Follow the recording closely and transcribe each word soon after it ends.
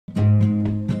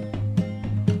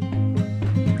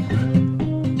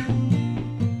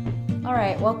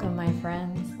right, welcome my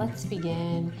friends. Let's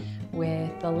begin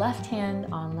with the left hand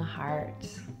on the heart.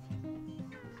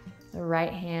 The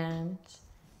right hand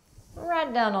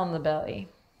right down on the belly.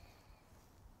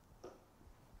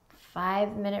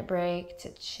 5-minute break to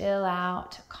chill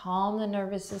out, to calm the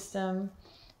nervous system,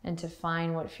 and to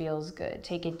find what feels good.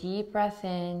 Take a deep breath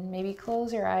in, maybe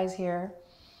close your eyes here.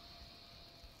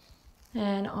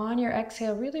 And on your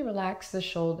exhale, really relax the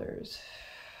shoulders.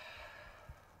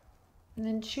 And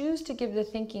then choose to give the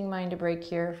thinking mind a break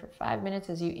here for 5 minutes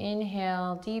as you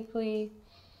inhale deeply.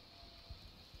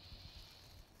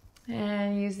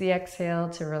 And use the exhale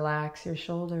to relax your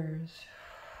shoulders.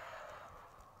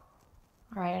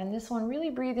 All right, and this one, really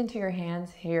breathe into your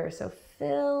hands here. So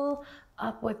fill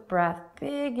up with breath.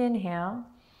 Big inhale.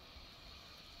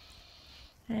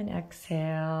 And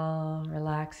exhale,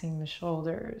 relaxing the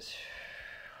shoulders.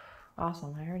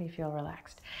 Awesome, I already feel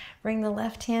relaxed. Bring the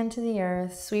left hand to the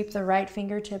earth. Sweep the right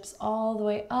fingertips all the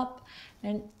way up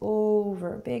and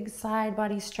over. Big side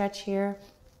body stretch here.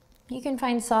 You can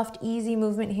find soft, easy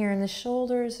movement here in the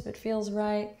shoulders if it feels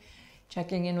right.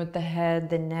 Checking in with the head,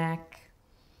 the neck.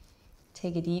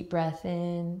 Take a deep breath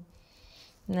in.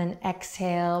 And then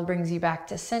exhale brings you back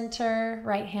to center.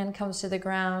 Right hand comes to the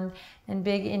ground. And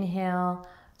big inhale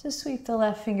to sweep the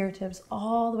left fingertips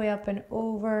all the way up and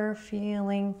over.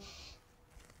 Feeling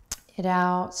it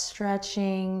out,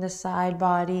 stretching the side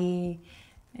body.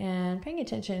 And paying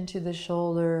attention to the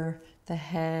shoulder, the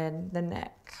head, the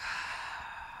neck.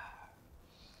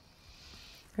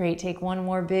 Great, take one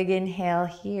more big inhale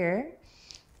here.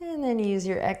 And then use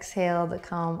your exhale to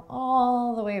come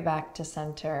all the way back to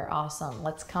center. Awesome.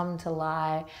 Let's come to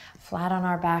lie flat on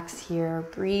our backs here,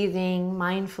 breathing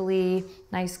mindfully,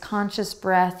 nice conscious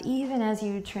breath, even as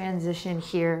you transition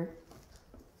here.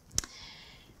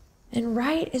 And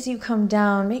right as you come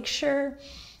down, make sure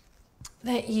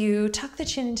that you tuck the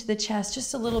chin into the chest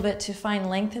just a little bit to find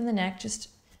length in the neck, just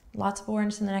lots of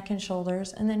awareness in the neck and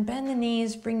shoulders. And then bend the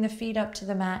knees, bring the feet up to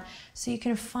the mat so you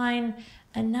can find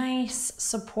a nice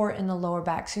support in the lower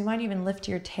back. So you might even lift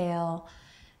your tail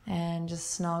and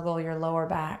just snuggle your lower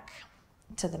back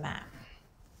to the mat.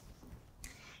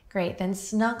 Great, then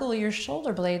snuggle your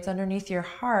shoulder blades underneath your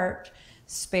heart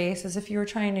space as if you were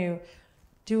trying to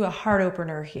do a heart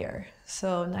opener here.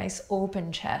 So nice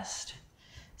open chest.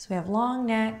 So we have long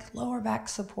neck, lower back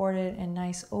supported, and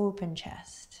nice open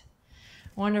chest.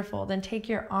 Wonderful. Then take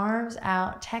your arms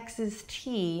out, Texas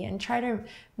T, and try to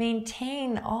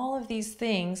maintain all of these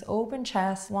things, open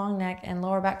chest, long neck, and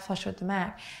lower back flush with the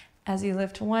mat, as you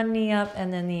lift one knee up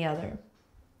and then the other.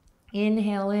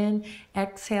 Inhale in,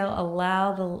 exhale,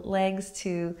 allow the legs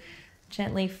to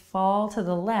gently fall to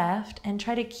the left, and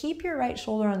try to keep your right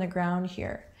shoulder on the ground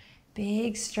here.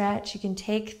 Big stretch. You can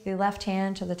take the left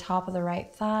hand to the top of the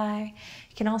right thigh.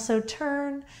 You can also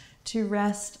turn to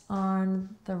rest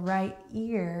on the right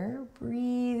ear,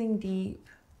 breathing deep.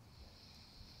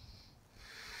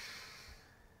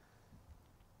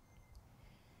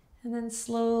 And then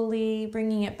slowly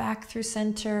bringing it back through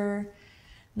center.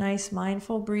 Nice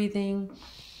mindful breathing.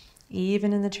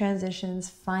 Even in the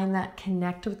transitions, find that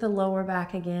connect with the lower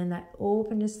back again, that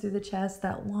openness through the chest,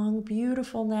 that long,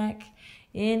 beautiful neck.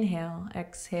 Inhale,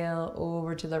 exhale,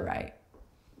 over to the right.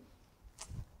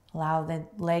 Allow the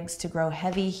legs to grow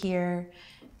heavy here.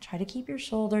 Try to keep your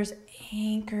shoulders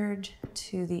anchored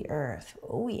to the earth.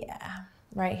 Oh yeah.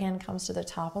 Right hand comes to the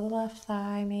top of the left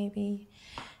thigh maybe.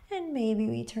 And maybe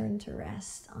we turn to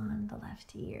rest on the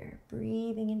left ear.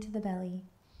 Breathing into the belly.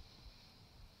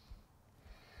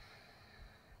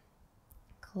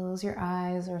 Close your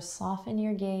eyes or soften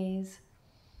your gaze.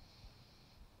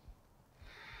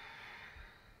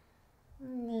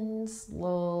 And then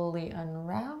slowly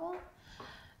unravel.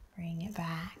 Bring it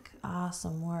back.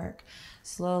 Awesome work.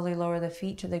 Slowly lower the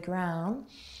feet to the ground.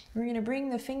 We're going to bring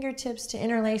the fingertips to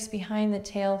interlace behind the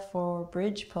tail for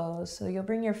bridge pose. So you'll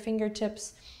bring your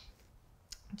fingertips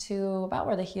to about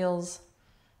where the heels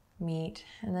meet.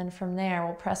 And then from there,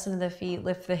 we'll press into the feet,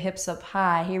 lift the hips up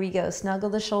high. Here we go. Snuggle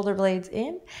the shoulder blades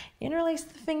in. Interlace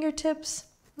the fingertips.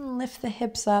 And lift the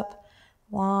hips up.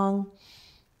 Long,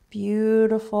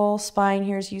 beautiful spine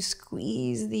here as you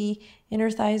squeeze the inner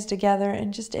thighs together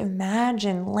and just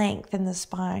imagine length in the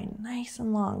spine, nice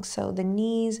and long. So the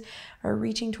knees are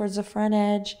reaching towards the front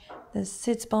edge. The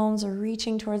sits bones are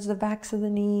reaching towards the backs of the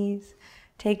knees.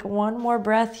 Take one more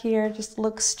breath here. Just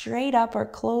look straight up or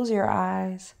close your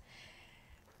eyes.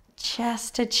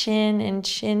 Chest to chin and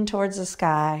chin towards the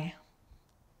sky.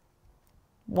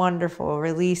 Wonderful.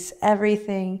 Release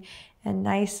everything and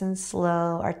nice and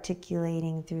slow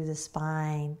articulating through the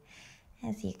spine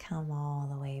as you come all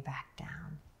the way back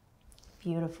down.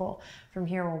 Beautiful. From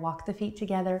here, we'll walk the feet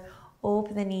together,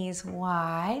 Open the knees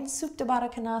wide. Supta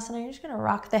Baddha Konasana. You're just going to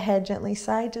rock the head gently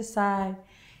side to side,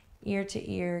 ear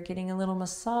to ear, getting a little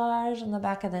massage on the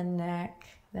back of the neck,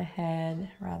 the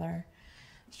head rather,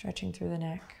 stretching through the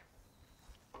neck.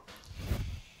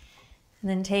 And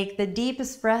then take the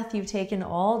deepest breath you've taken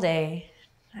all day.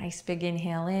 Nice big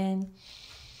inhale in.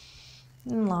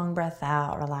 And long breath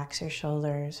out. Relax your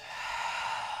shoulders.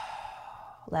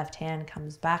 Left hand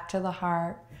comes back to the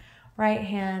heart. Right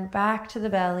hand back to the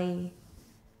belly.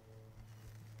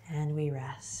 And we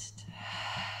rest.